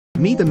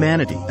Meet the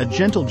manatee, a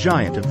gentle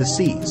giant of the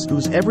seas,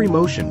 whose every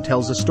motion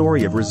tells a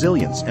story of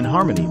resilience and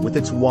harmony with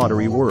its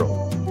watery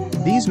world.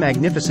 These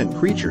magnificent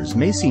creatures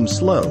may seem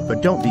slow,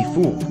 but don't be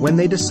fooled. When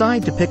they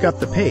decide to pick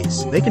up the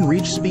pace, they can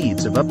reach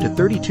speeds of up to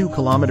 32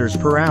 kilometers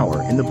per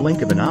hour in the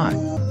blink of an eye.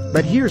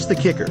 But here's the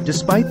kicker: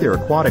 despite their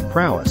aquatic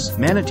prowess,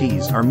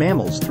 manatees are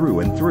mammals through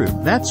and through.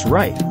 That's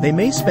right, they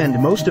may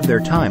spend most of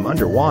their time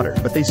underwater,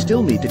 but they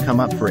still need to come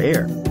up for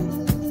air.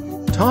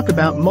 Talk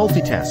about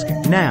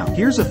multitasking. Now,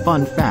 here's a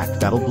fun fact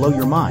that'll blow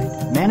your mind.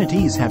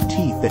 Manatees have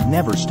teeth that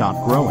never stop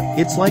growing.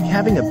 It's like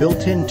having a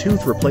built-in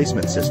tooth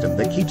replacement system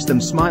that keeps them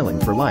smiling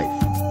for life.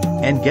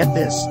 And get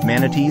this,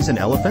 manatees and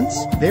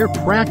elephants? They're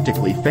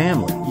practically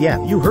family.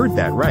 Yeah, you heard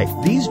that right.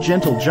 These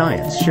gentle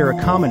giants share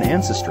a common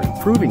ancestry,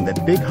 proving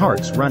that big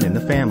hearts run in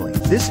the family.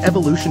 This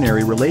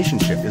evolutionary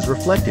relationship is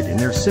reflected in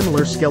their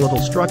similar skeletal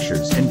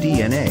structures and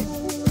DNA.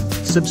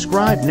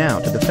 Subscribe now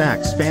to the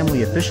Facts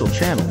Family official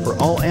channel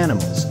for all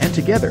animals, and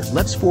together,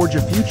 let's forge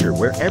a future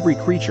where every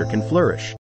creature can flourish.